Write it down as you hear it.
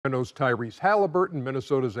Sacramento's Tyrese Halliburton,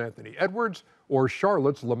 Minnesota's Anthony Edwards, or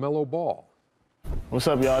Charlotte's LaMelo Ball. What's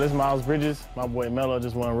up, y'all? This is Miles Bridges. My boy Melo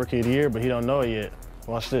just won Rookie of the Year, but he don't know it yet.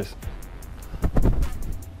 Watch this.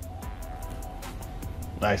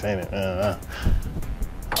 Nice, ain't it? Oh,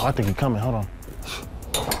 I think he's coming. Hold on.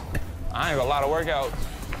 I ain't got a lot of workouts.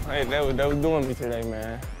 Hey, they was doing me today,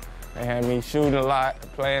 man. They had me shooting a lot,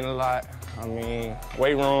 playing a lot. I mean,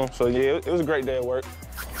 weight room. So yeah, it was a great day at work.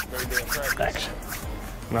 Great day of practice. Action.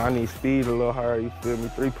 Now I need speed a little higher. You feel me?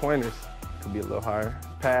 3-pointers could be a little higher.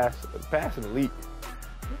 Pass an elite.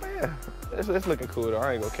 Yeah, it's looking cool though.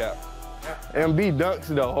 I ain't gonna cap. MB dunks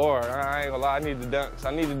though hard. I ain't gonna lie. I need the dunks.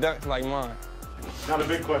 I need the dunks like mine. Now the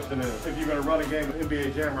big question is, if you're gonna run a game with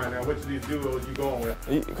NBA Jam right now, which of these duos you going with?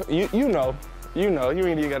 You know. You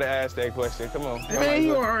ain't even gotta ask that question. Come on. Man,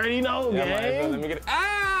 you already know, Let me get it.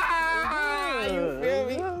 You feel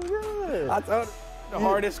me? I told you, the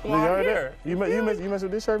hardest squad here. You mess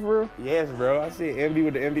with this shirt for real? Yes, bro. I see MB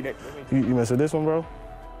with the MB. You mess with this one, bro?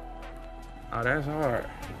 Oh, that's hard.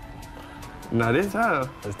 No, this tough.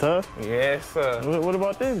 It's tough? Yes, sir. What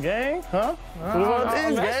about this, gang? Huh? What about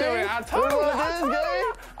this, gang? I told him,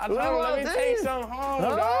 let me take something home,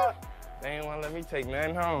 dog. They ain't wanna let me take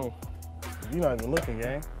nothing home. You not even looking,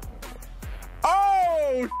 gang.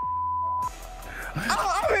 Oh!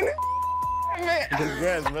 I'm in it. Man.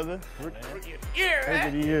 Congrats, brother. Rookie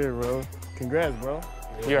of the Year, bro. Congrats, bro.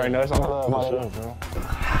 You already know it's on my show, bro.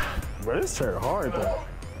 Bro, this shirt hard, though.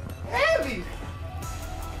 Heavy.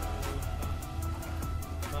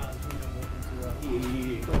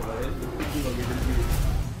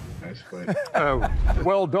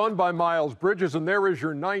 Well done by Miles Bridges, and there is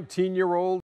your 19-year-old.